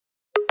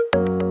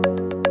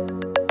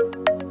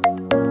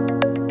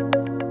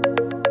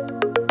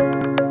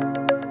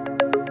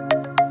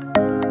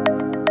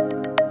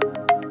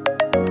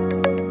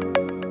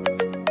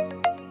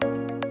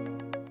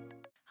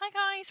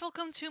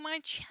welcome to my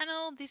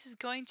channel. This is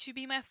going to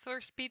be my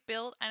first speed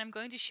build and I'm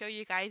going to show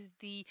you guys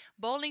the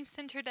bowling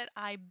center that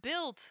I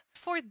built.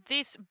 For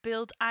this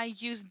build I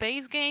use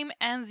base game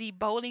and the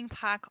bowling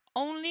pack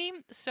only,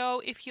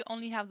 so if you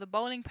only have the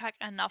bowling pack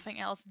and nothing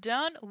else,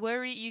 don't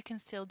worry, you can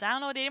still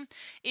download it.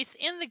 It's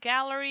in the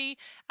gallery.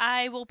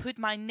 I will put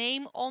my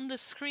name on the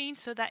screen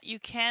so that you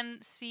can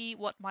see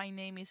what my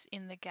name is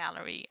in the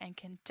gallery and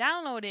can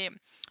download it.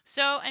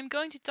 So I'm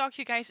going to talk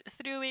you guys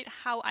through it,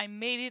 how I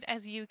made it.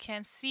 As you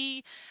can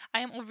see,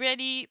 I am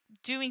already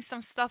doing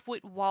some stuff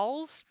with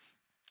walls.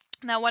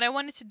 Now what I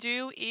wanted to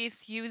do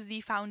is use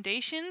the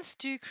foundations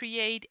to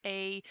create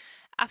a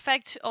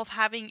effect of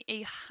having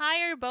a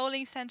higher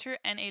bowling center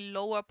and a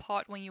lower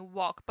part when you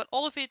walk, but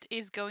all of it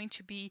is going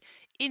to be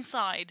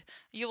inside.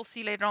 You'll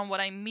see later on what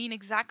I mean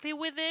exactly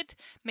with it.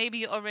 Maybe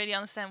you already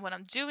understand what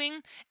I'm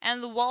doing.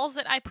 And the walls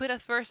that I put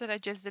at first that I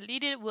just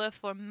deleted were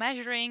for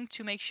measuring,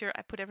 to make sure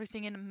I put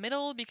everything in the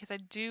middle, because I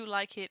do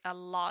like it a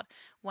lot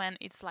when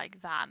it's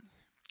like that.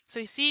 So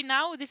you see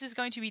now this is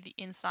going to be the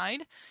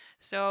inside.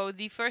 So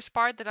the first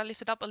part that I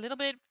lifted up a little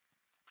bit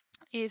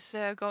is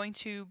going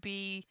to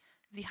be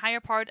the higher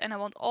part, and I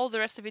want all the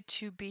rest of it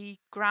to be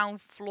ground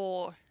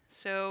floor.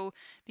 So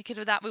because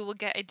of that we will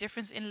get a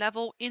difference in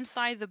level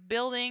inside the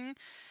building.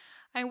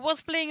 I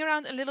was playing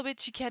around a little bit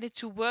to get it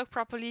to work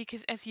properly,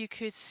 because as you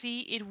could see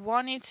it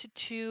wanted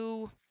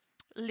to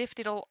lift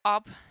it all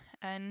up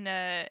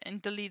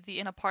and delete the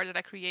inner part that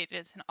I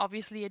created, and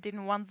obviously I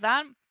didn't want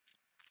that.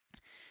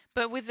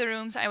 But with the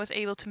rooms I was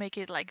able to make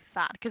it like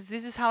that, because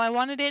this is how I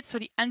wanted it. So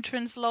the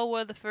entrance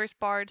lower, the first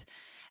part,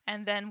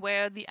 and then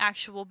where the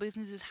actual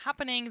business is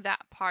happening,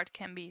 that part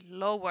can be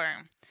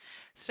lower.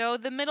 So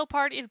the middle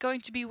part is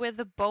going to be where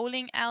the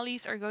bowling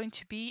alleys are going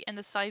to be, and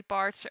the side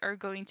parts are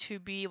going to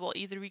be, well,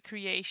 either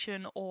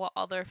recreation or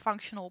other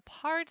functional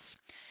parts.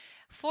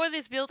 For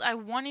this build I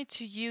wanted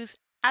to use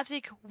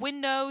attic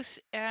windows.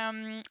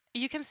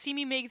 You can see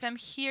me make them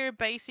here.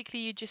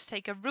 Basically you just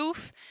take a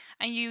roof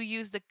and you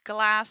use the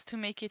glass to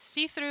make it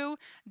see-through,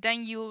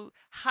 then you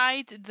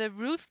hide the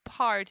roof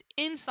part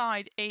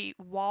inside a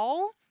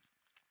wall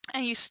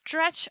and you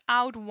stretch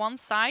out one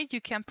side. You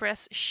can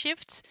press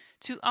shift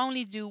to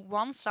only do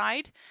one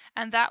side,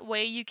 and that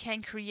way you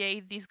can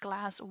create these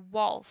glass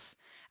walls.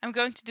 I'm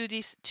going to do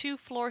these 2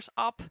 floors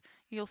up.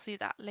 You'll see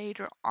that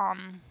later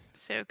on.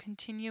 So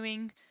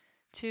continuing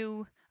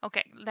to,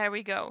 okay, there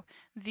we go.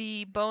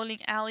 The bowling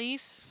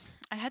alleys.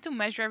 I had to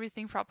measure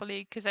everything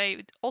properly because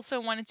I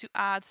also wanted to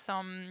add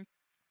some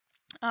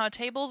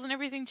tables and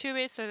everything to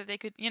it, so that they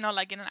could, you know,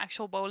 like in an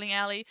actual bowling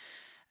alley,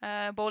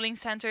 bowling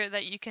center,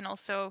 that you can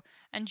also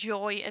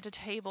enjoy at a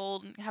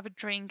table, have a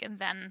drink, and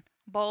then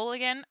bowl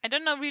again. I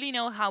don't really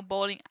know how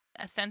bowling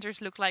centers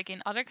look like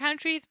in other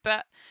countries,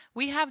 but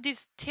we have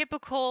these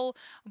typical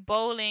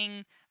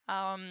bowling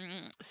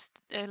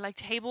like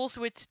tables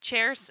with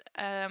chairs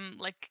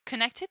like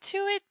connected to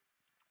it.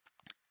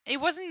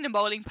 It wasn't in the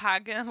bowling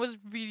pack, and it was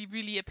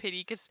really a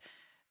pity, because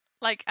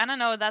like, I don't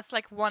know, that's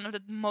like one of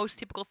the most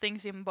typical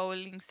things in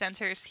bowling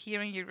centers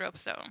here in Europe.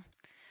 So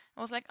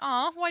I was like,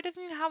 oh, why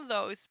doesn't it have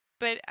those?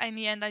 But in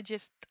the end, I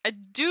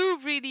do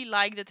really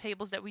like the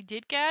tables that we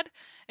did get.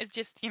 It's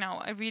just, you know,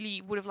 I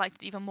really would have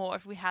liked it even more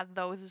if we had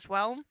those as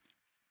well.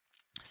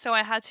 So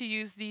I had to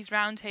use these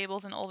round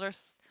tables and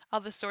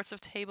other sorts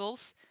of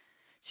tables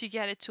to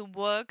get it to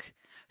work.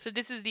 So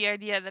this is the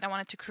idea that I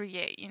wanted to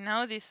create, you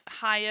know, this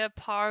higher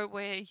part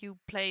where you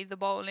play the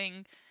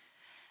bowling.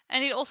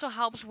 And it also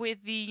helps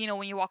with the, you know,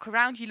 when you walk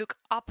around, you look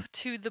up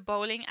to the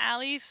bowling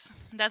alleys.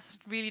 That's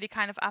really the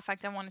kind of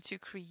effect I wanted to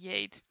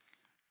create.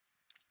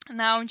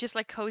 Now I'm just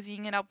like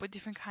cozying it up with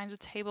different kinds of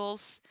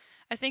tables.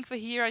 I think for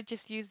here I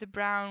just used the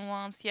brown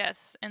ones,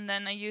 yes, and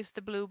then I used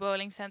the blue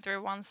bowling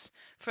center ones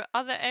for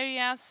other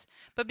areas.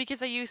 But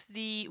because I used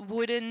the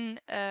wooden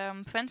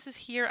fences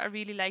here, I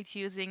really liked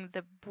using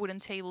the wooden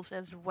tables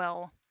as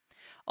well.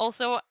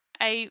 Also,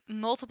 I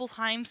multiple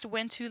times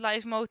went to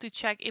live mode to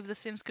check if the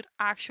Sims could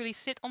actually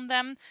sit on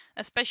them,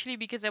 especially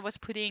because I was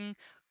putting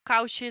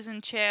couches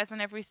and chairs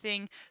and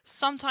everything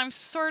sometimes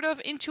sort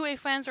of into a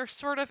fence or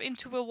sort of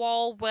into a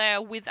wall,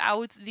 where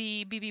without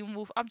the BB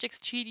Move Objects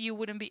cheat you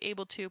wouldn't be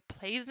able to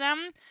place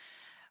them.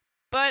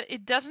 But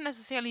it doesn't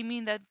necessarily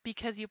mean that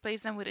because you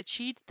place them with a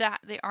cheat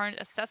that they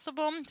aren't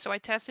accessible. So I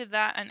tested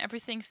that and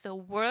everything still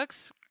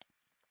works.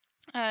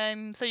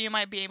 So you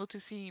might be able to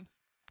see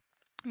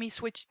me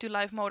switch to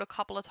live mode a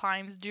couple of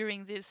times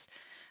during this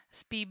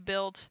speed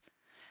build.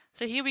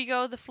 So here we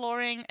go, the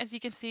flooring. As you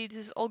can see,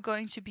 this is all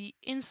going to be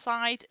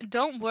inside.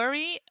 Don't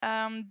worry,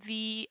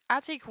 the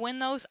attic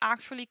windows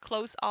actually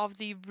close off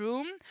the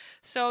room,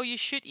 so you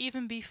should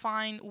even be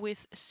fine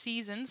with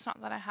seasons.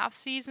 Not that I have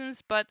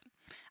seasons, but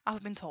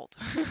I've been told.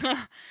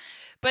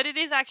 But it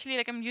is actually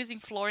like I'm using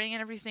flooring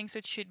and everything, so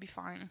it should be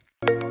fine.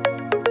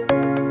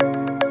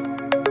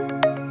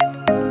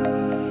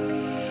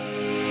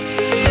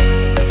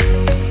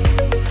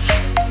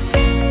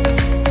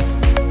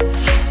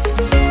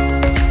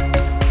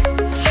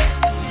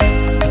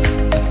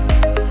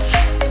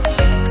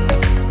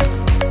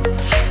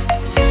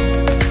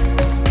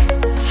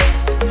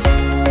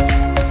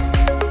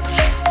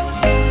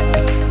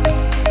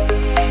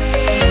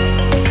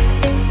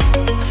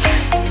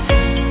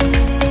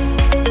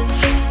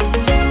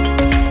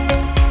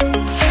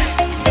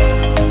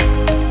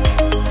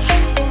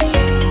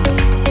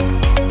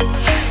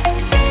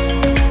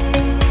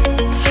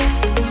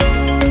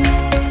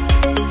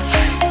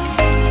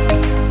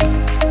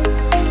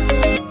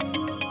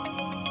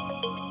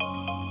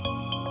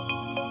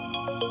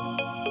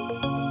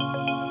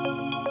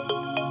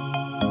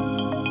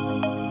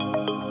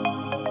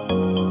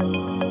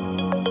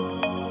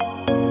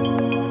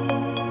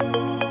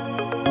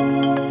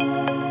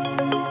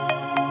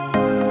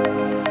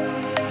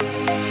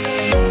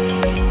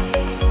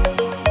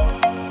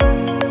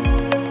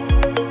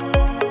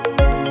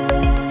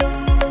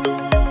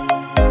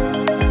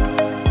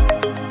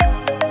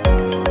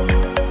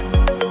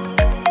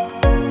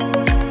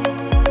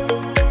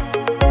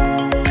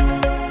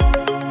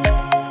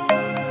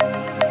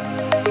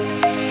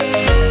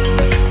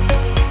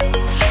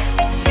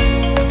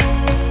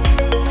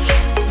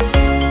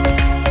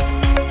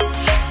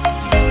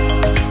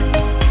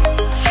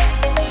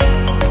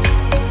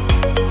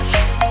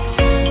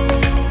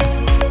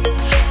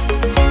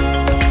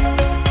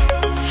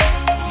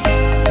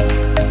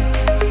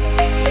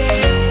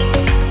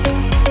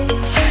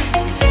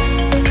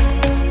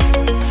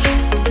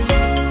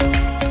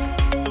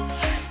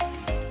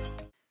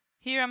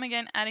 here I'm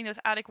again adding those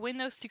attic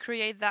windows to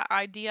create that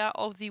idea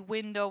of the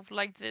window,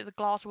 like the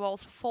glass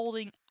walls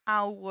folding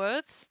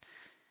outwards.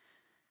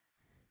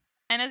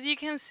 And as you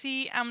can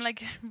see, I'm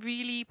like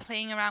really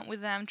playing around with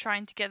them,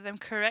 trying to get them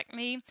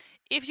correctly.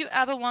 If you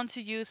ever want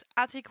to use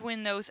attic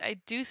windows, I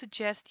do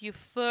suggest you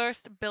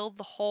first build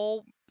the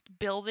whole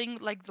building,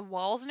 like the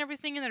walls and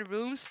everything in the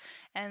rooms,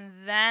 and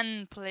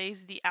then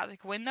place the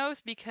attic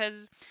windows,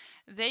 because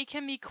they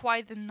can be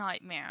quite the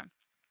nightmare.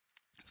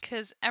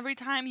 Because every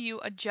time you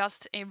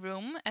adjust a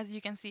room, as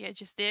you can see I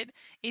just did,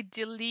 it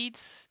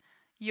deletes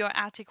your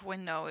attic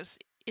windows.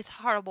 It's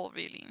horrible,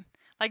 really.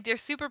 Like, they're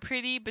super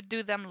pretty, but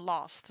do them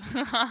lost.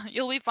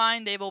 You'll be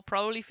fine, they will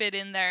probably fit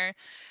in there.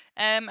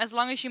 As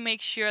long as you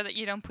make sure that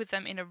you don't put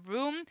them in a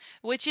room,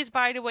 which is,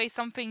 by the way,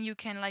 something you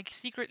can like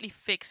secretly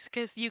fix,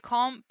 because you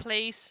can't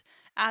place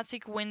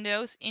attic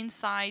windows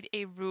inside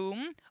a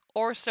room,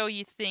 or so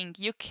you think.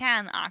 You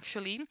can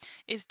actually.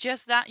 It's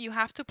just that you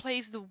have to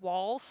place the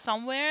wall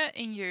somewhere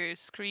in your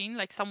screen,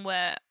 like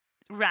somewhere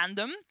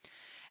random,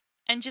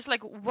 and just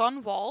like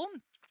one wall.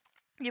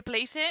 You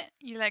place it,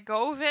 you let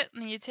go of it,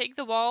 and you take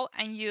the wall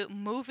and you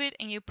move it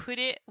and you put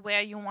it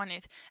where you want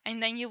it.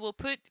 And then you will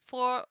put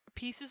 4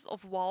 pieces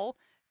of wall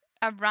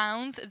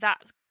around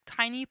that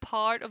tiny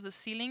part of the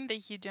ceiling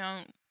that you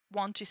don't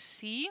want to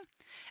see.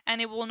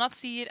 And it will not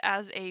see it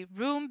as a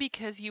room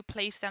because you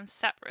place them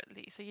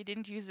separately. So you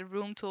didn't use the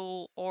room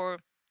tool or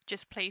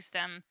just place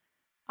them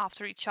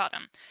after each other.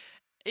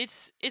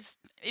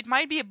 It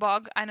might be a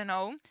bug, I don't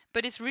know,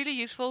 but it's really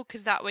useful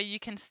because that way you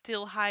can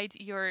still hide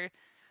your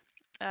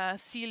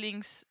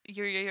ceilings,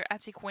 your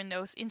attic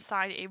windows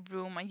inside a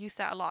room. I use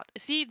that a lot.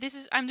 See,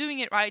 I'm doing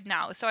it right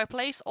now. So I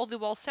placed all the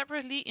walls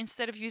separately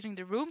instead of using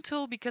the room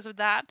tool. Because of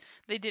that,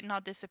 they did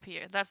not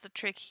disappear. That's the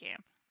trick here.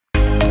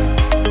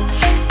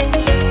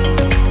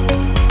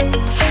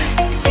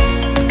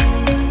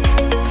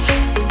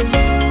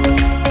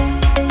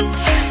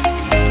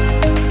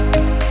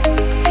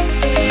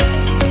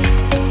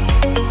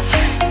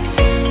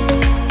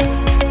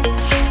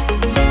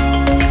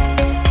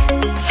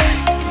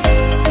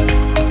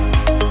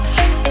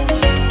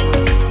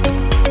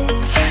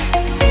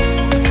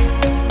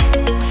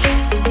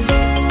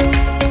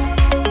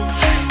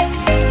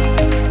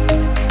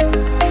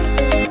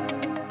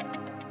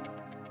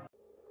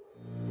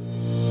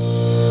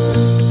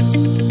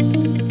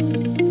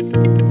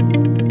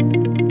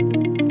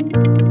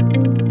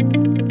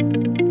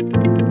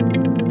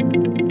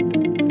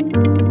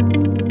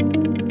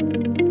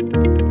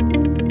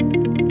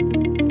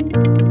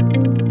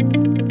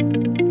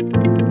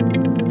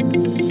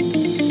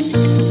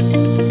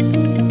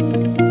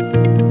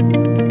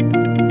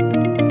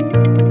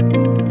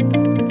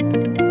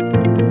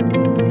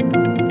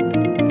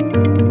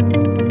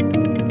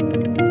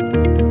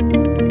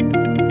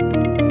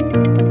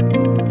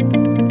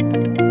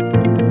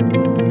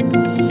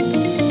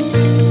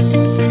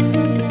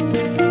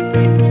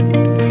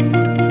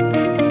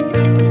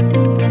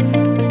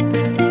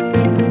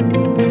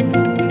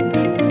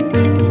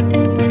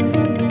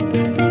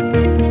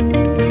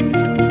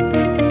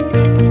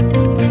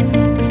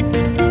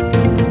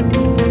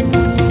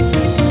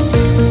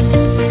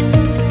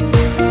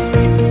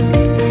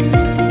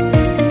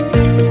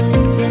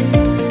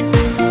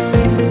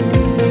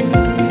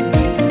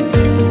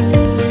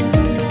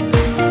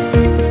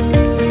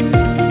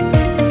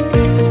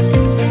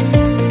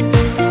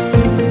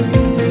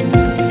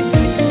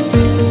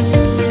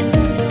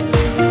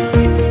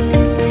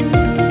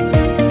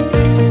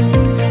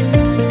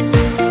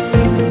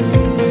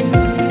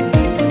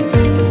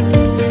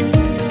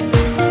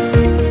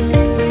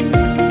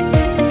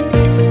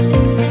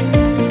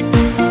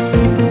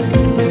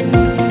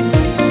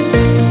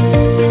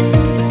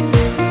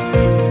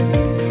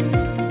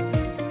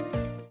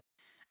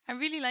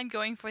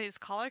 Going for his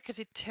color because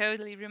it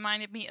totally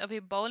reminded me of a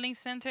bowling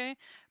center,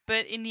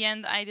 but in the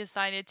end I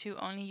decided to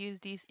only use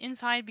these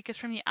inside because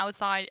from the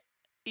outside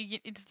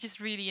it's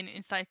just really an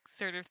inside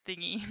sort of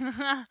thingy.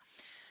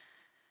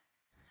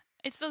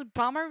 It's a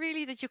bummer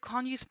really that you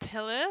can't use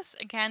pillars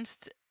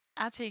against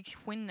attic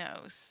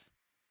windows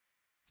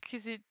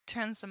because it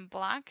turns them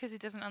black because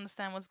it doesn't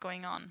understand what's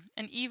going on.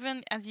 And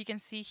even as you can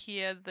see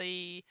here,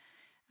 the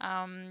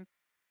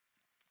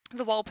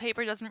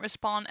wallpaper doesn't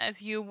respond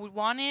as you would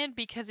want it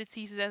because it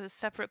sees it as a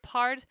separate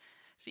part.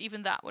 So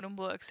even that wouldn't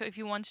work. So if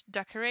you want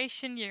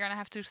decoration, you're gonna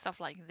have to do stuff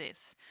like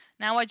this.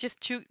 Now I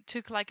just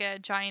took like a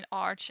giant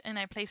arch and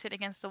I placed it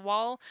against the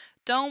wall.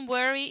 Don't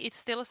worry, it's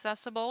still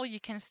accessible.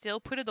 You can still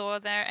put a door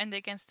there and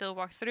they can still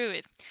walk through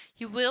it.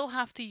 You will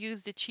have to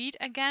use the cheat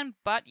again,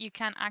 but you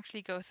can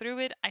actually go through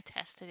it. I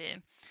tested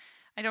it.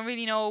 I don't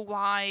really know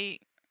why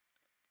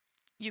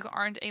you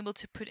aren't able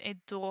to put a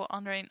door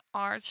under an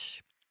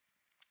arch.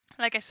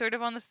 Like, I sort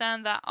of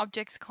understand that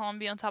objects can't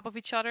be on top of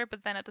each other,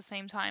 but then at the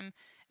same time,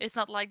 it's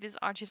not like this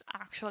arch is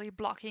actually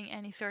blocking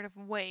any sort of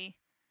way.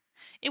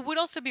 It would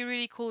also be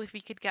really cool if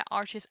we could get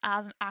arches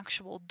as an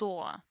actual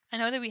door. I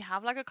know that we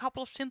have like a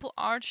couple of simple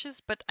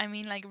arches, but I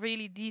mean like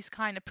really these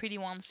kind of pretty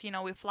ones, you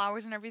know, with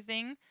flowers and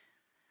everything.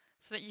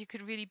 So that you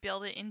could really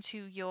build it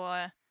into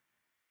your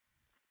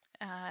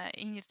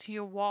into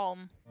your wall.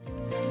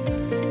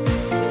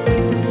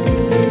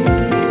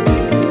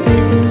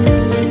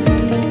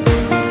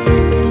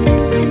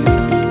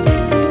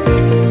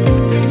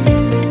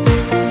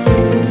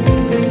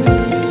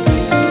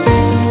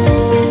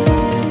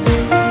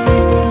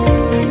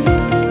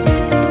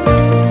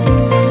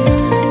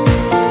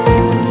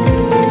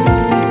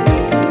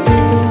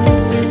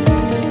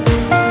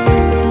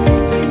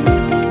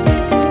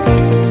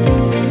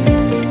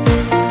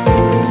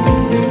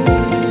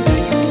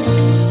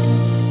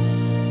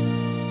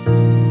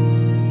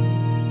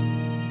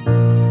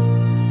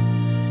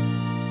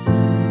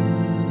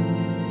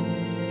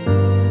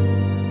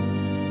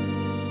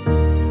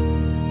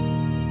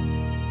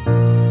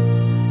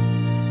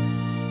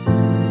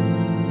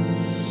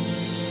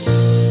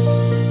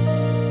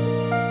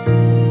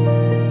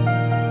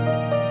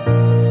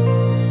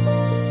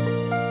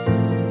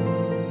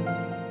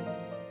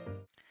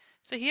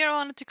 So here I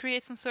wanted to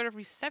create some sort of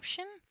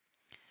reception,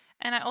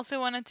 and I also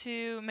wanted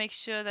to make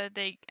sure that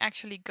they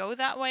actually go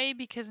that way,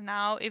 because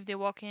now if they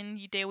walk in,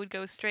 they would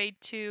go straight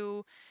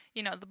to,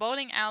 you know, the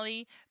bowling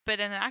alley. But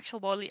in an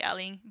actual bowling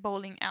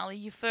alley,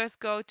 you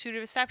first go to the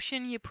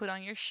reception, you put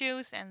on your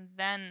shoes, and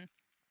then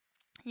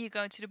you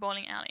go to the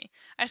bowling alley.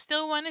 I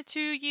still wanted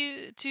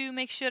to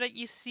make sure that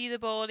you see the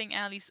bowling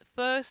alleys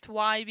first.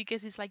 Why?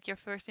 Because it's like your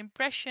first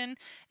impression.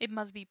 It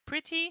must be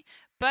pretty,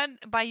 but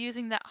by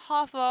using that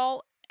half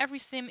wall, every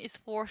sim is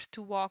forced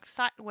to walk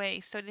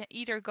sideways, so they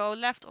either go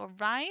left or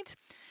right.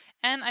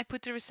 And I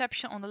put the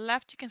reception on the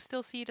left. You can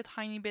still see the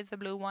tiny bit, the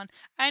blue one.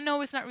 I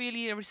know it's not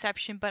really a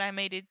reception, but I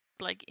made it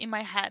like in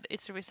my head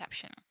it's a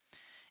reception.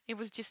 It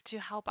was just to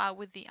help out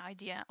with the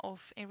idea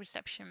of a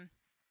reception.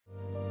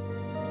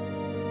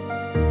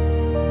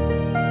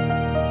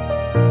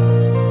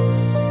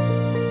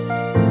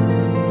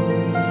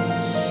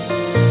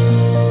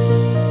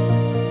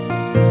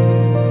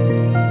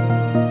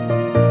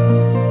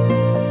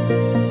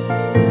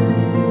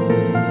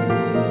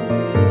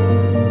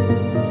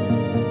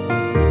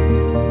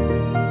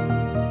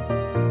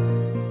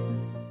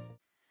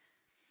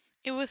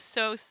 It was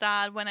so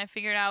sad when I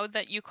figured out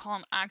that you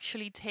can't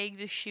actually take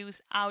the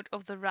shoes out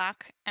of the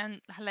rack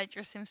and let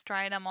your Sims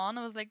try them on.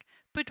 I was like,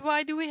 but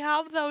why do we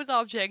have those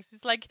objects?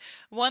 It's like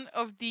one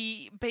of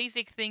the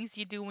basic things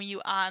you do when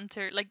you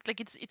enter. Like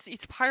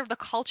it's part of the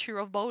culture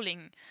of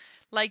bowling.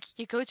 Like,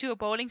 you go to a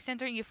bowling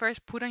center, you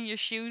first put on your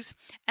shoes,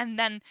 and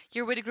then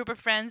you're with a group of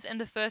friends, and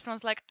the first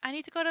one's like, I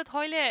need to go to the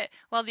toilet,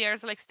 while the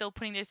others are like still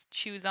putting their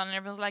shoes on, and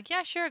everyone's like,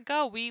 yeah, sure,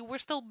 go, we're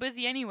still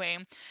busy anyway.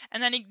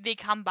 And then they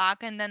come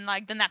back, and then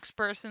like the next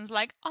person's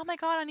like, oh my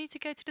god, I need to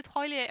go to the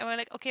toilet, and we're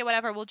like, okay,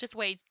 whatever, we'll just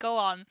wait, go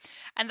on.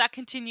 And that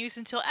continues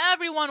until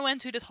everyone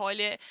went to the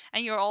toilet,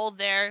 and you're all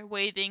there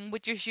waiting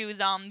with your shoes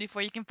on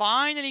before you can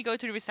finally go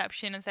to the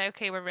reception and say,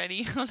 okay, we're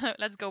ready,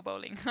 let's go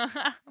bowling.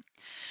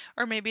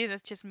 Or maybe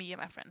that's just me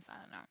and my friends, I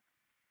don't know.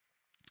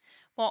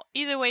 Well,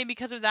 either way,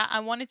 because of that, I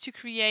wanted to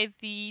create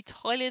the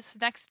toilets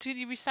next to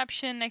the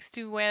reception, next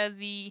to where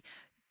the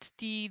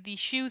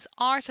shoes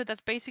are. So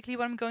that's basically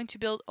what I'm going to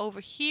build over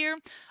here.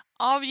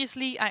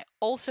 Obviously, I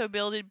also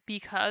build it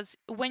because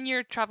when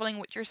you're traveling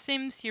with your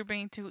Sims, you're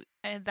bringing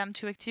them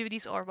to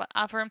activities or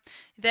whatever,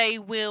 they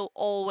will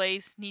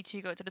always need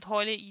to go to the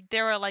toilet.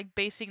 There are like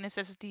basic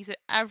necessities that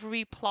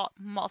every plot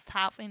must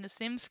have in the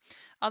Sims,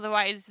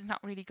 otherwise it's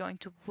not really going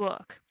to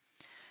work.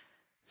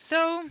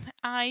 So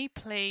I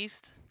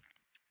placed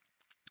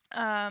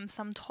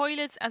some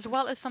toilets as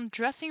well as some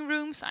dressing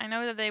rooms. I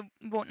know that they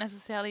won't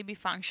necessarily be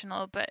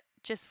functional, but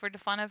just for the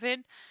fun of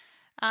it.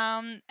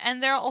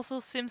 And there are also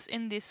Sims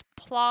in this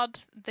plot.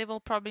 They will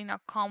probably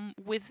not come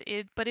with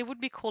it, but it would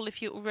be cool if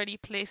you already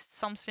placed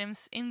some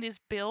Sims in this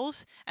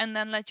build and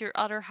then let your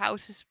other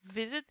houses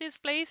visit this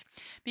place,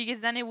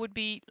 because then it would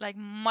be like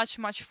much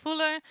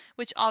fuller,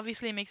 which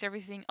obviously makes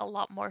everything a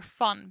lot more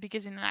fun,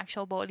 because in an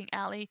actual bowling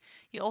alley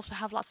you also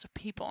have lots of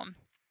people.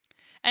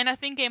 And I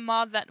think a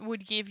mod that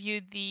would give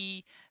you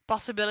the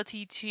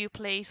possibility to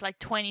place like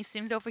 20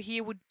 Sims over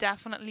here would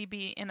definitely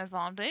be an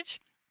advantage.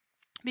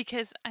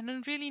 Because I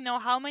don't really know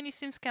how many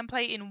Sims can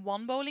play in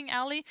one bowling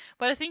alley,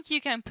 but I think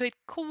you can put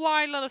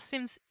quite a lot of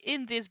Sims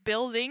in this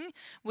building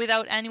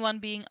without anyone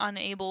being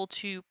unable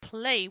to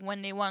play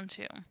when they want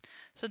to.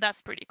 So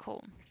that's pretty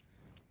cool.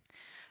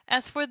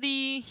 As for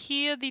the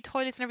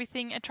toilets and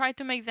everything, I tried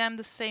to make them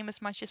the same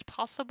as much as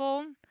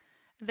possible.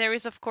 There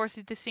is, of course,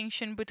 a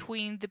distinction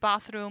between the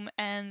bathroom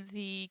and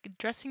the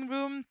dressing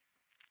room.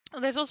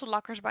 There's also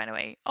lockers, by the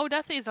way. Oh,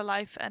 that is a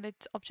live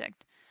edit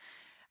object.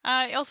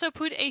 I also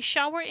put a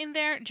shower in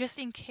there just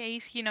in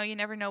case, you know, you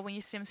never know when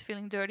your Sim's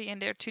feeling dirty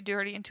and they're too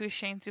dirty and too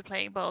ashamed to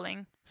play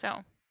bowling. So,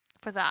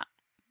 for that,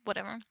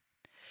 whatever.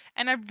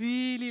 And I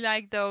really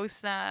like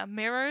those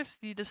mirrors,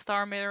 the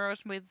star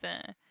mirrors with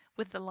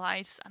the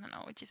lights. I don't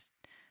know,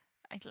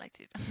 I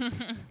liked it.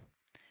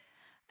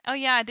 Oh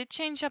yeah, I did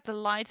change up the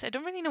lights. I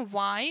don't really know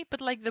why,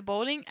 but like the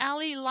bowling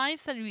alley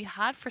lights that we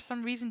had for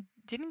some reason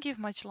didn't give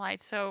much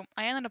light, so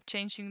I ended up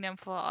changing them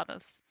for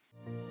others.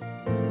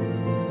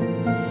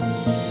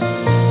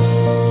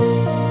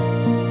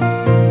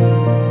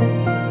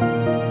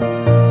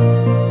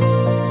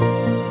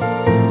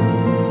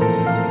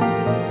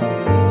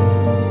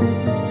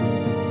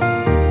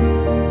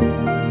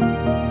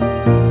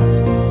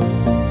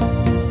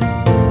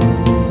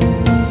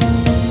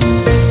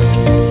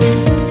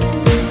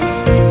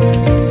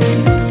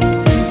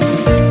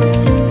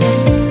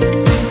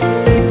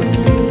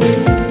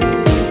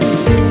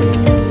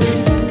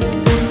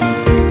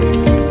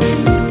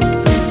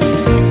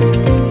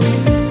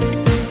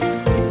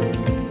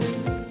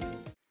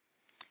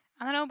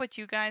 about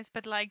you guys,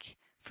 but like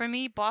for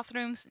me,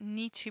 bathrooms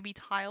need to be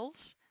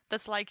tiles.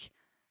 That's like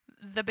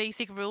the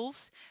basic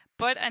rules.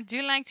 But I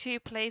do like to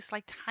place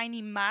like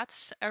tiny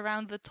mats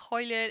around the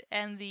toilet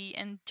and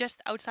just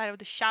outside of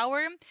the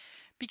shower,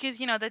 because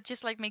that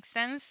just like makes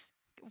sense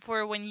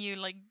for when you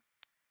like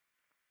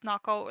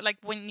not go like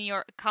when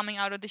you're coming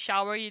out of the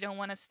shower, you don't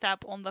want to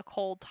step on the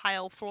cold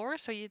tile floor,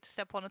 so you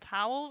step on a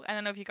towel. I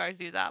don't know if you guys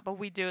do that, but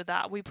we do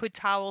that. We put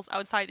towels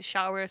outside the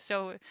shower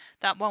so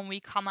that when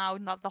we come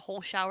out, not the whole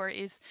shower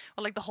is,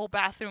 or like the whole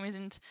bathroom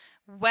isn't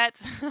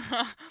wet.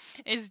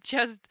 It's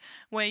just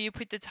where you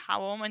put the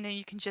towel and then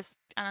you can just,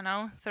 I don't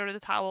know, throw the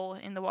towel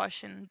in the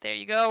wash and there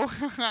you go.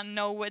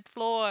 No wet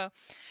floor.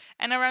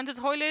 And around the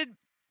toilet,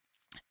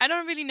 I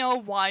don't really know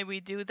why we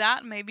do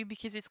that. Maybe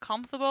because it's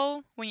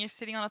comfortable when you're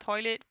sitting on a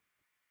toilet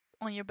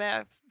on your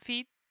bare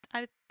feet,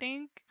 I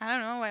think. I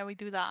don't know why we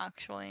do that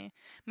actually.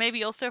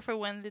 Maybe also for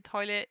when the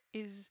toilet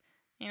is,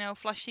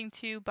 flushing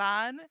too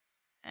bad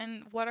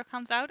and water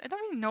comes out. I don't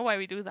really know why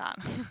we do that.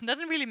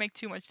 Doesn't really make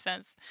too much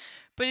sense.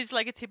 But it's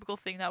like a typical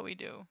thing that we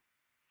do.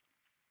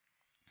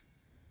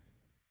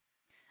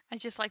 I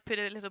just like put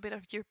a little bit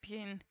of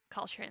European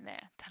culture in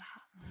there.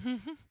 Ta-da!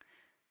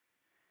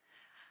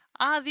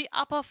 The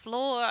upper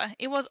floor.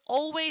 It was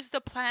always the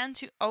plan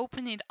to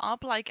open it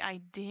up like I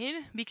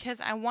did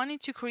because I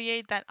wanted to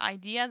create that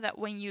idea that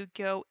when you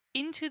go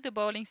into the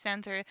bowling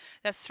center,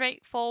 that's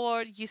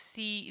straightforward. You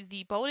see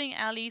the bowling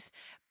alleys,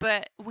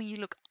 but when you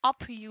look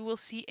up, you will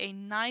see a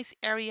nice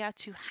area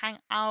to hang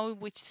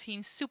out, which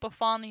seems super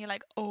fun. And you're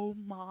like, oh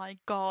my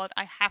god,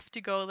 I have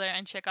to go there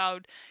and check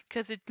out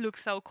because it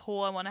looks so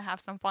cool. I want to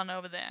have some fun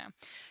over there.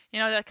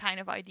 That kind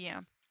of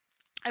idea.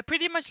 I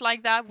pretty much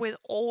like that with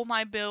all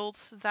my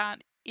builds,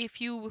 that if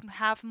you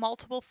have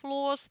multiple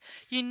floors,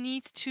 you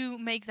need to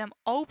make them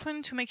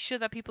open to make sure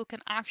that people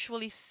can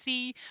actually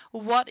see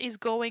what is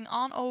going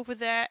on over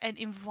there and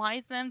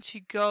invite them to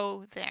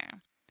go there.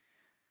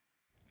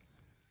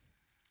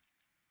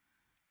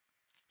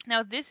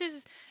 Now this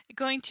is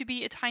going to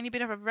be a tiny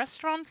bit of a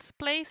restaurant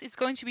place. It's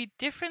going to be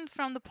different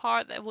from the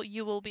part that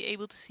you will be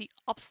able to see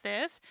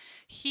upstairs.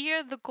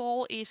 Here the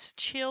goal is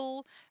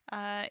chill,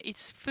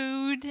 it's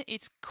food,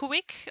 it's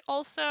quick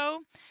also.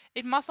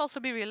 It must also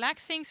be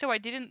relaxing, so I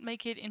didn't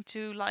make it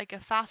into like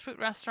a fast food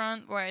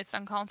restaurant where it's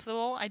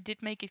uncomfortable. I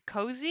did make it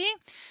cozy,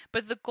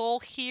 but the goal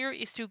here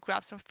is to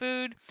grab some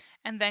food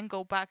and then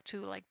go back to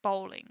like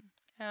bowling.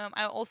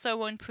 I also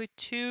won't put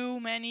too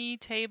many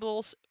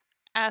tables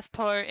as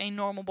per a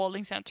normal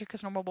bowling center,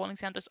 because normal bowling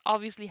centers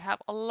obviously have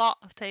a lot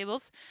of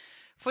tables.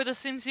 For The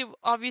Sims, it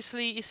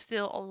obviously is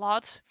still a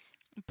lot,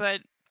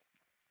 but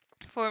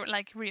for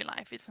like real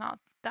life, it's not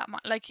that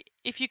much. Like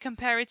if you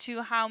compare it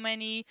to how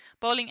many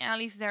bowling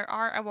alleys there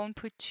are, I won't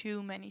put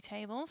too many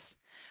tables.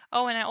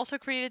 Oh, and I also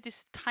created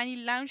this tiny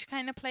lounge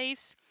kind of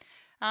place.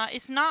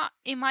 It's not,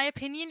 in my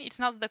opinion, it's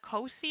not the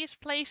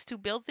coziest place to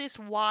build this.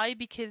 Why?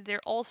 Because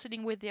they're all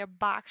sitting with their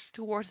backs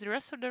towards the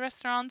rest of the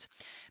restaurant,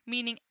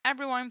 meaning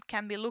everyone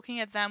can be looking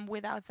at them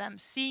without them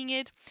seeing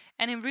it.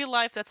 And in real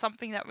life, that's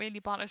something that really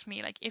bothers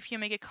me. Like if you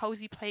make a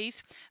cozy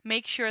place,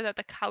 make sure that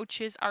the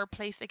couches are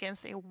placed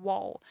against a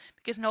wall,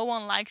 because no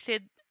one likes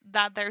it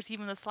that there's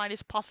even the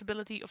slightest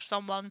possibility of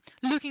someone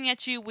looking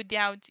at you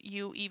without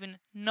you even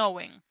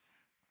knowing.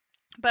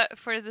 But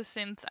for The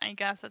Sims, I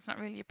guess that's not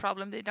really a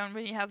problem. They don't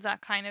really have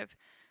that kind of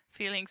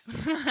feelings.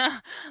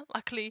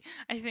 Luckily,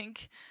 I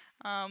think.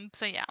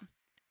 So yeah.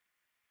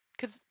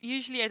 Because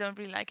usually I don't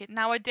really like it.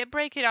 Now I did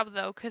break it up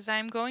though, because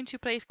I'm going to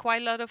place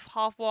quite a lot of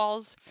half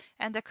walls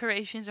and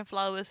decorations and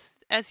flowers,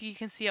 as you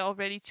can see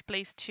already, to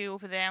place 2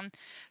 over there,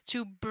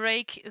 to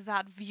break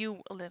that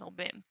view a little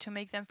bit, to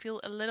make them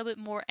feel a little bit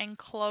more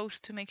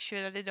enclosed, to make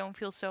sure that they don't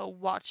feel so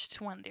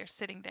watched when they're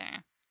sitting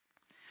there.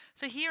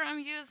 So here I'm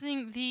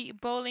using the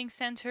bowling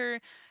center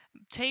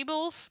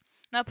tables.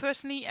 Now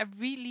personally, I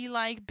really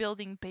like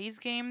building base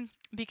game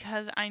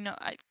because I know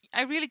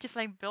I really just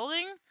like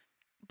building,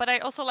 but I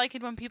also like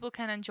it when people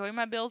can enjoy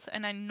my builds,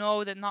 and I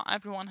know that not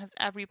everyone has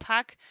every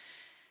pack.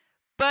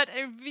 But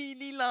I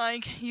really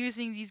like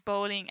using these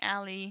bowling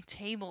alley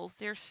tables.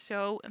 They're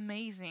so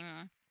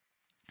amazing.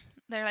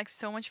 They're like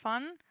so much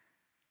fun.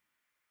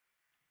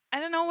 I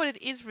don't know what it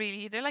is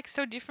really. They're like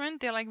so different.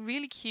 They're like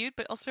really cute,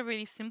 but also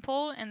really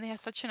simple, and they have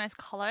such a nice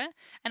color.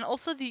 And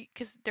also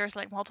because there's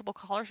like multiple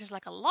colors, there's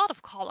like a lot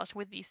of colors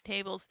with these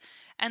tables,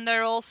 and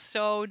they're all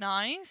so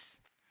nice.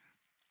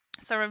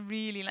 So I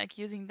really like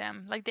using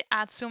them. Like they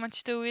add so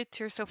much to it.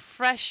 They're so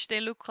fresh.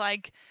 They look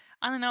like,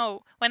 I don't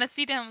know. When I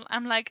see them,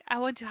 I'm like, I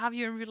want to have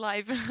you in real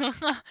life.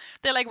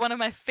 They're like one of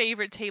my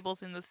favorite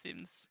tables in The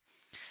Sims.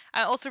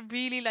 I also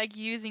really like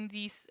using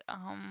these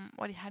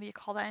how do you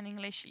call that in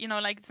English?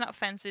 Like it's not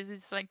fences,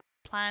 it's like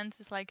plants,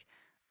 it's like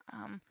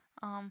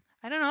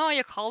I don't know how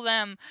you call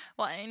them.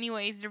 Well,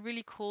 anyways, they're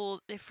really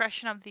cool. They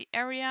freshen up the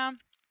area,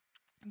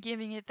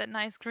 giving it that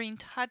nice green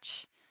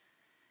touch.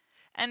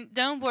 And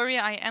don't worry,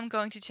 I am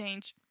going to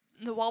change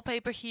the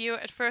wallpaper here.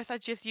 At first I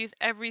just used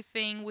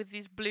everything with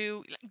this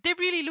blue. They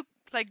really look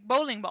like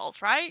bowling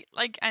balls, right?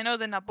 Like I know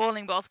they're not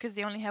bowling balls because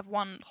they only have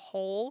one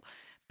hole,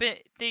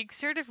 but they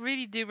sort of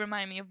really do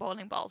remind me of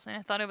bowling balls, and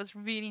I thought it was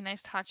really nice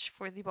touch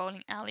for the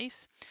bowling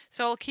alleys.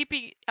 So I'll keep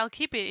it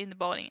in the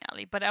bowling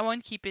alley, but I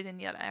won't keep it in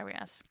the other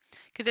areas.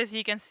 Because as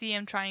you can see,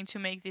 I'm trying to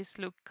make this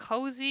look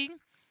cozy.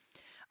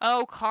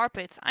 Oh,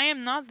 carpets. I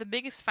am not the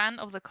biggest fan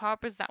of the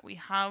carpets that we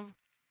have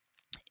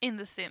in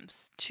The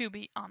Sims, to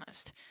be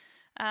honest.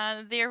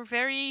 They're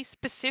very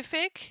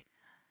specific,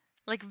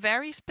 like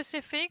very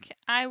specific.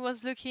 I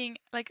was looking,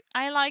 like,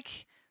 I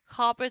like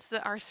carpets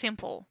that are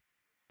simple.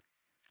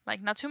 Like,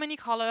 not too many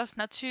colors,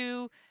 not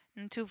too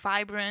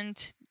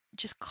vibrant,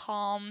 just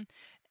calm.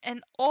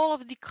 And all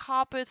of the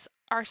carpets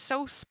are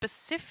so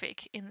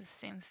specific in The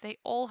Sims. They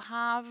all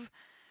have,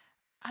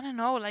 I don't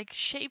know, like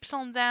shapes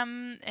on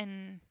them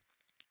and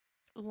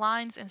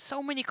lines and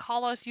so many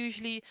colors.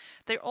 Usually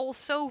they're all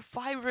so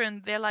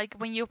vibrant. They're like,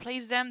 when you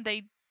place them,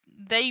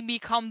 they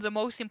become the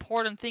most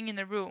important thing in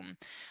the room,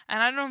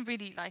 and I don't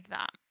really like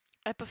that.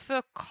 I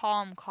prefer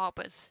calm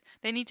carpets.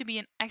 They need to be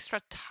an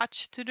extra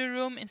touch to the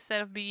room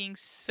instead of being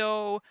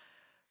so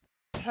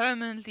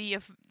permanently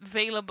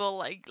available.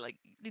 Like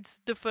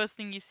it's the first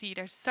thing you see.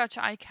 They're such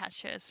eye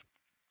catchers.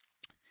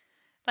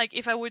 Like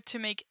if I were to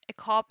make a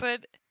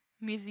carpet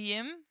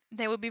museum,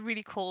 that would be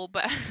really cool,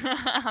 but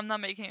I'm not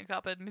making a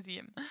carpet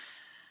museum.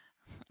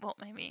 Well,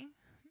 maybe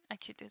I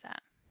could do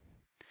that.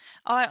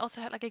 Oh, I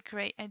also had like a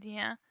great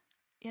idea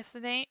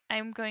yesterday.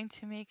 I'm going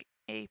to make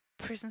a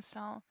prison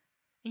cell.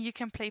 You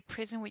can play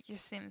prison with your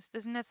Sims.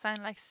 Doesn't that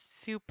sound like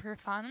super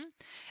fun?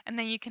 And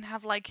then you can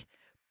have like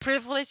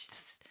privileged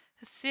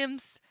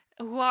Sims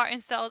who are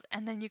installed,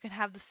 and then you can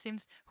have the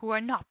Sims who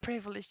are not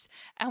privileged.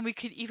 And we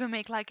could even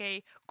make like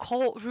a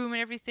cold room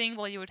and everything.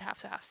 Well, you would have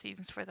to have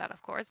seasons for that,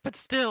 of course, but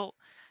still,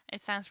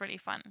 it sounds really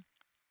fun.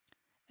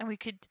 And we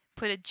could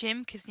put a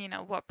gym, because you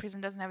know what prison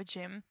doesn't have a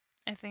gym?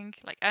 I think.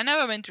 Like, I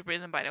never been to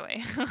prison, by the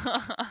way.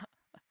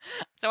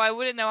 So I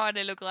wouldn't know how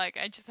they look like.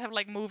 I just have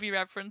like movie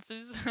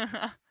references.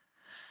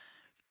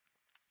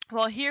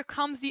 Well, here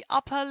comes the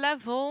upper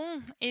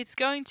level. It's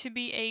going to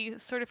be a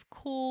sort of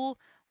cool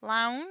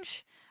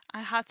lounge. I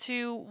had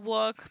to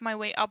work my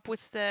way up with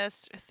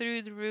stairs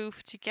through the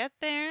roof to get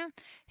there.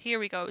 Here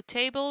we go.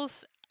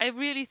 Tables. I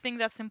really think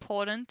that's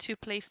important to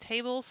place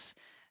tables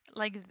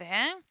like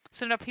there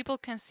so that people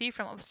can see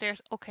from upstairs,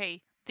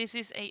 okay, this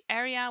is a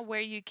area where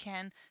you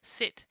can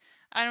sit.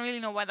 I don't really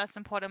know why that's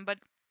important, but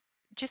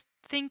just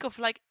think of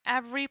like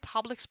every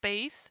public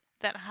space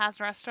that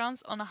has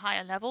restaurants on a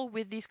higher level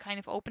with these kind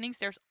of openings.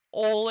 There's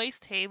always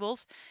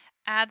tables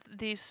at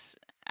these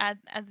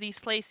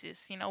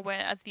places, you know, where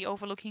at the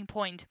overlooking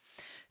point.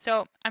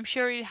 So I'm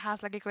sure it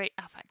has like a great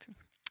effect.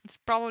 It's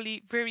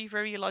probably very,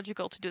 very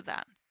logical to do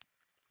that.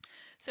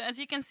 So as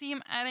you can see,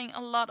 I'm adding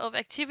a lot of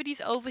activities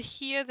over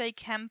here. They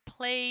can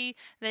play,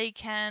 they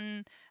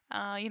can,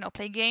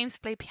 play games,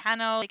 play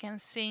piano, they can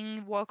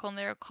sing, work on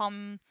their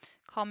comic,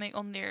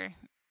 on their,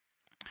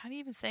 how do you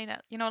even say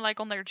that? You know,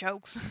 like on their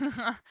jokes.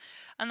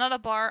 Another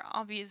bar,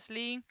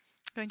 obviously,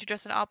 going to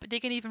dress it up. They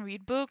can even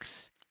read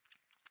books.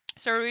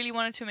 So I really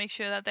wanted to make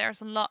sure that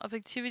there's a lot of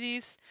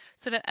activities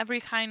so that every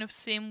kind of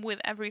sim with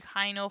every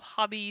kind of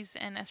hobbies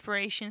and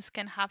aspirations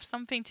can have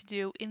something to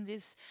do in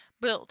this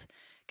build.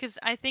 Because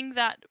I think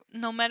that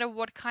no matter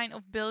what kind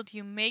of build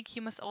you make,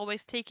 you must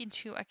always take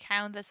into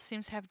account that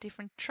Sims have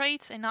different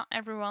traits and not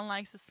everyone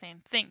likes the same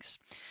things.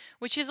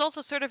 Which is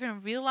also sort of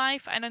in real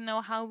life. I don't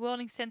know how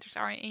bowling centers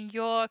are in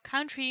your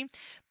country,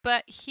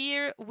 but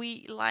here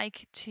we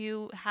like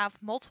to have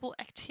multiple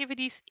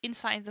activities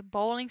inside the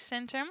bowling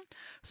center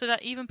so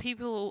that even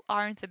people who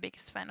aren't the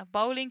biggest fan of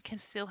bowling can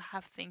still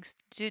have things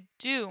to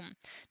do.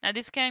 Now,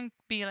 this can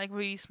be like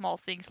really small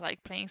things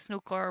like playing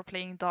snooker,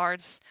 playing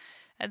darts,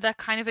 that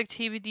kind of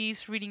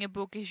activities. Reading a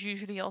book is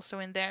usually also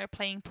in there,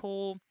 playing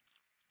pool.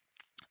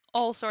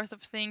 All sorts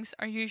of things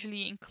are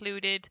usually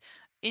included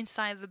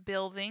inside the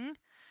building.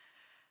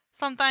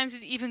 Sometimes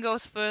it even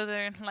goes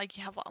further, like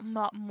you have a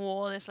lot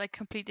more, there's like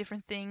complete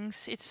different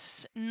things.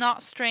 It's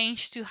not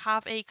strange to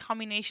have a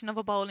combination of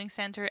a bowling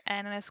center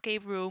and an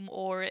escape room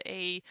or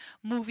a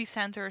movie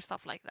center or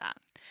stuff like that.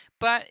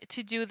 But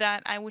to do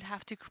that, I would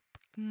have to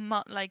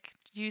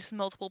use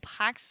multiple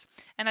packs,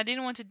 and I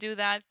didn't want to do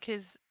that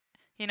because,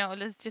 you know,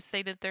 let's just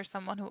say that there's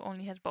someone who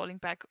only has bowling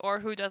pack or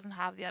who doesn't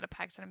have the other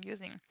packs that I'm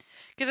using.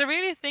 Because I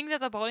really think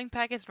that the bowling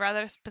pack is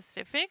rather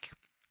specific.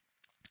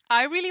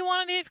 I really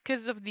wanted it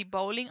because of the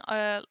bowling,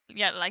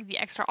 like the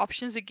extra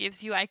options it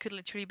gives you. I could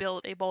literally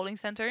build a bowling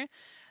center.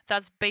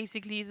 That's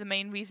basically the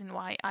main reason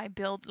why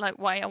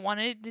why I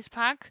wanted this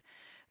pack.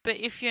 But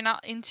if you're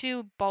not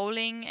into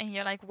bowling and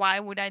you're like, why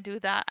would I do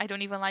that? I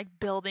don't even like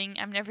building.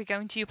 I'm never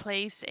going to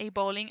place a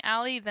bowling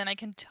alley. Then I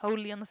can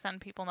totally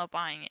understand people not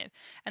buying it.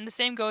 And the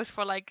same goes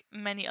for like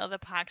many other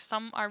packs.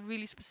 Some are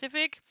really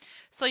specific.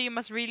 So you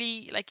must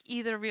really like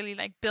either really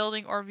like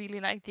building or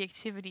really like the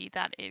activity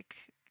that it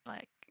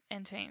like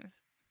includes,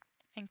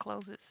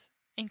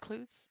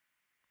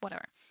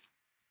 whatever.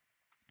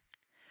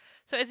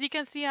 So as you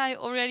can see, I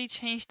already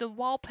changed the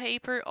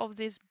wallpaper of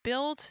this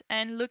build,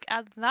 and look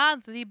at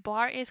that, the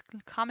bar is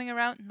coming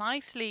around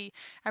nicely.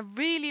 I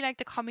really like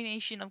the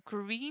combination of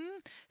green,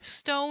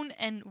 stone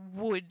and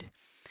wood.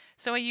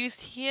 So I used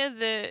here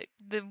the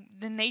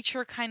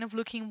nature kind of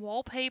looking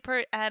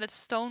wallpaper, added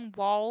stone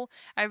wall.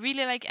 I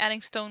really like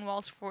adding stone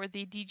walls for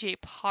the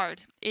DJ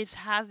part. It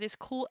has this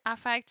cool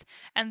effect,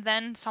 and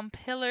then some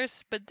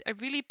pillars, but I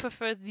really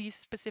prefer these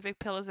specific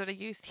pillars that I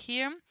used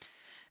here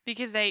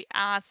because they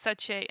add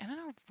such a, I don't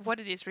know what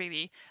it is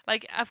really.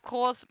 Like, of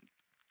course,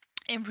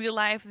 in real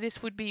life,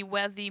 this would be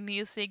where the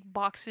music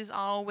boxes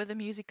are, where the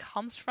music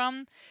comes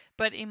from.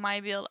 But in my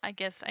build, I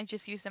guess I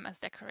just use them as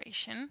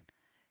decoration.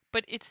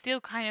 But it still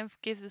kind of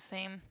gives the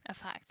same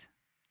effect,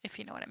 if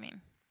you know what I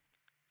mean.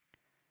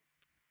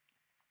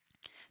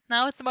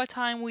 Now it's about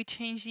time we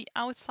change the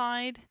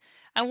outside.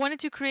 I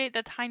wanted to create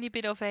that tiny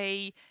bit of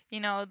a,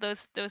 you know,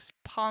 those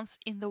ponds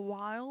in the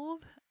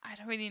wild. I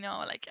don't really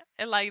know, like,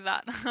 I like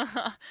that.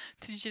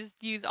 To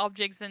just use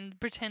objects and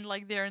pretend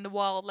like they're in the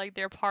wild, like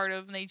they're part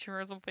of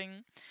nature or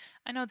something.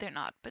 I know they're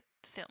not, but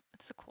still,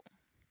 it's so cool.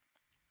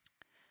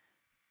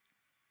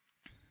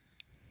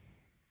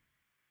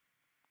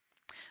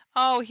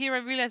 Oh, here I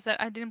realized that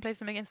I didn't place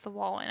them against the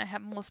wall and I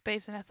have more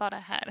space than I thought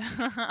I had.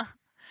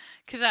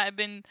 Because I've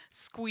been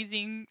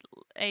squeezing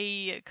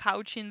a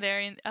couch in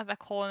there at the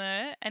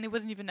corner, and it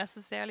wasn't even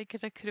necessarily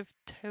because I could have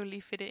totally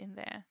fit it in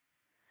there.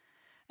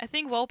 I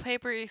think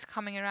wallpaper is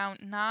coming around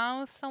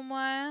now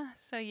somewhere.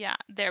 So yeah,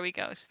 there we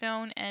go.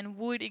 Stone and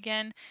wood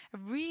again. I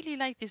really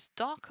like this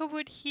darker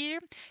wood here.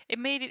 It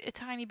made it a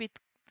tiny bit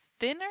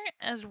thinner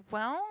as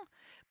well,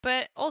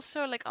 but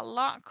also like a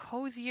lot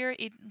cozier.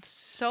 It's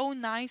so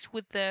nice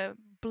with the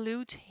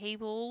blue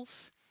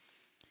tables.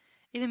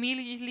 It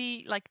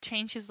immediately like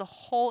changes the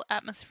whole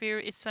atmosphere.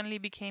 It suddenly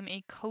became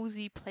a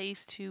cozy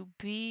place to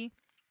be.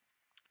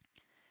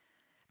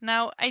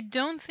 Now, I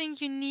don't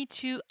think you need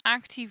to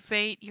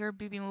activate your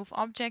BB Move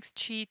Objects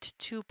cheat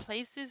to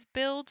place this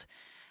build,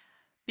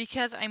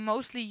 because I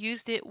mostly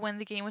used it when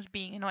the game was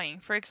being annoying.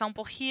 For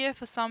example, here,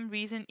 for some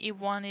reason, it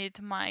wanted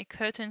my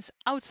curtains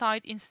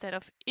outside instead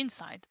of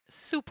inside.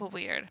 Super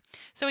weird.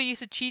 So I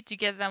used a cheat to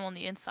get them on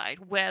the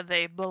inside, where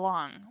they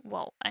belong.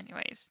 Well,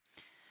 anyways.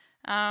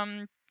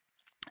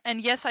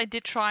 And yes, I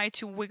did try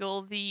to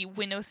wiggle the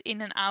windows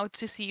in and out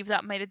to see if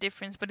that made a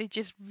difference, but it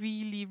just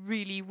really,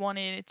 really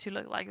wanted it to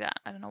look like that.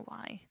 I don't know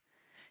why.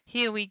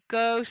 Here we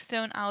go,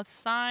 stone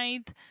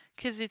outside,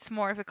 because it's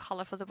more of a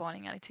color for the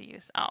bowling alley to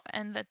use. Oh,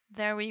 and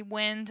there we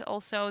went,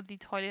 also the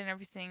toilet and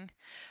everything.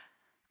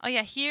 Oh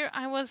yeah, here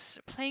I was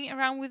playing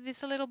around with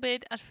this a little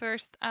bit. At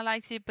first I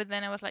liked it, but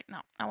then I was like,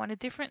 no, I want it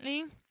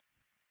differently.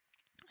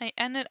 I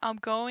ended up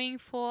going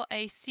for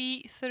a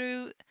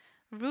see-through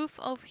roof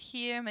over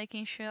here,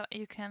 making sure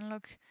you can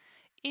look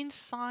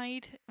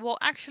inside. Well,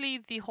 actually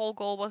the whole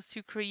goal was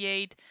to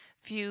create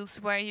views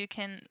where you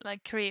can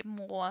like create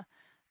more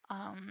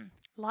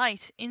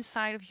light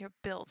inside of your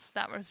builds.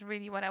 That was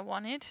really what I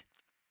wanted.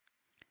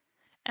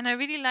 And I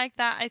really like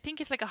that. I think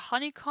it's like a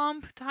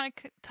honeycomb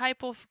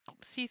type of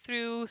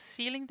see-through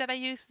ceiling that I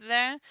used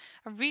there.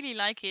 I really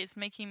like it. It's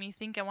making me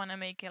think I want to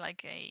make it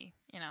like a,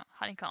 you know,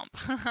 honeycomb.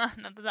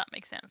 Not that that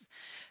makes sense.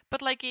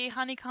 But like a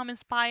honeycomb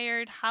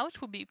inspired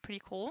house would be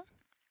pretty cool.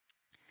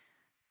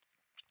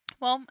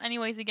 Well,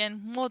 anyways,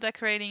 again, more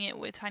decorating it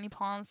with tiny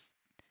ponds.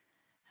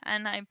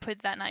 And I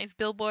put that nice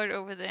billboard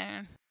over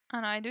there.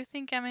 And I do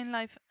think I'm in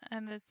live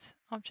edit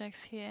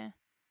objects here.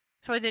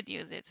 So I did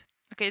use it.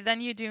 Okay,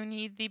 then you do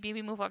need the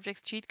BB Move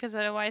Objects cheat, because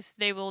otherwise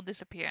they will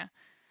disappear.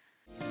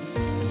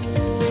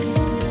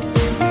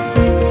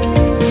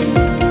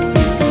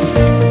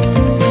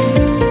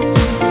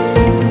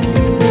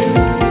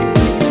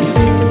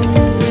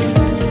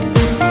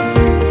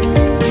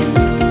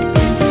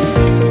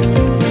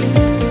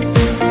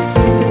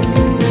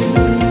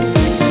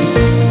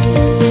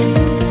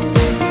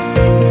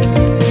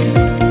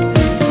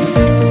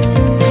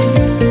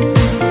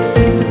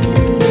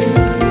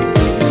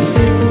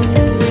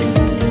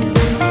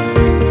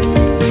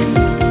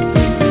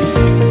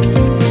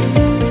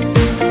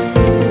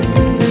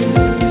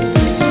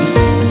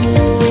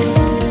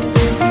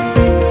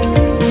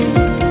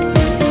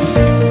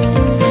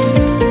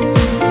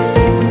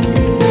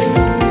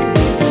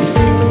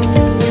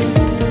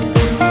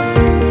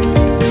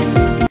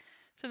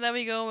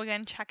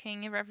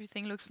 Checking if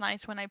everything looks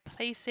nice when I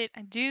place it.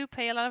 I do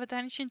pay a lot of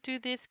attention to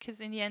this, because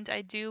in the end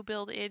I do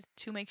build it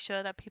to make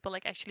sure that people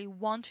like actually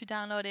want to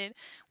download it,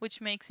 which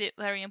makes it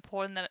very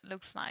important that it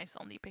looks nice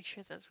on the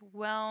pictures as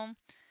well.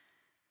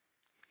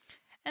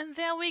 And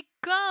there we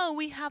go,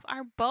 we have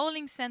our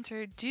bowling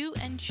center. Do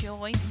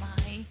enjoy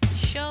my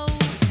show.